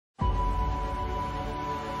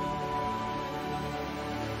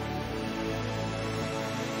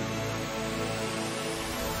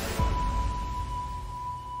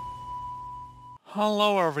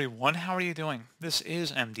Hello everyone, how are you doing? This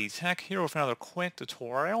is MD Tech here with another quick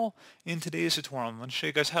tutorial. In today's tutorial, I'm going to show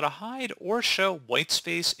you guys how to hide or show white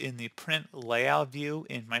space in the print layout view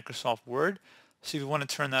in Microsoft Word. So if you want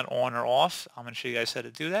to turn that on or off, I'm going to show you guys how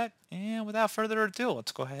to do that. And without further ado,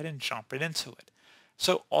 let's go ahead and jump right into it.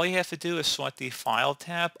 So all you have to do is select the File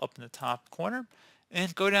tab up in the top corner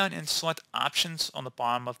and go down and select Options on the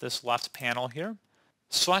bottom of this left panel here.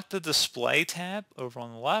 Select the Display tab over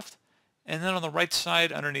on the left, and then on the right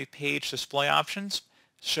side underneath Page Display Options,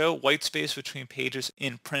 show white space between pages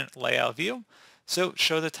in Print Layout View. So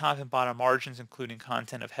show the top and bottom margins including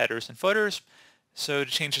content of headers and footers. So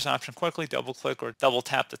to change this option quickly, double click or double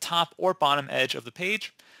tap the top or bottom edge of the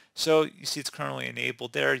page. So you see it's currently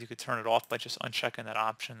enabled there. You could turn it off by just unchecking that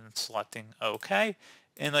option and selecting OK.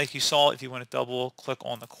 And like you saw, if you want to double click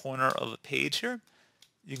on the corner of the page here,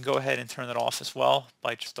 you can go ahead and turn that off as well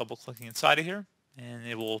by just double clicking inside of here and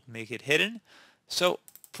it will make it hidden. So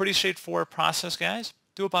pretty straightforward process, guys.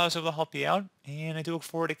 Do hope I was able to help you out, and I do look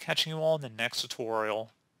forward to catching you all in the next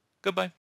tutorial. Goodbye.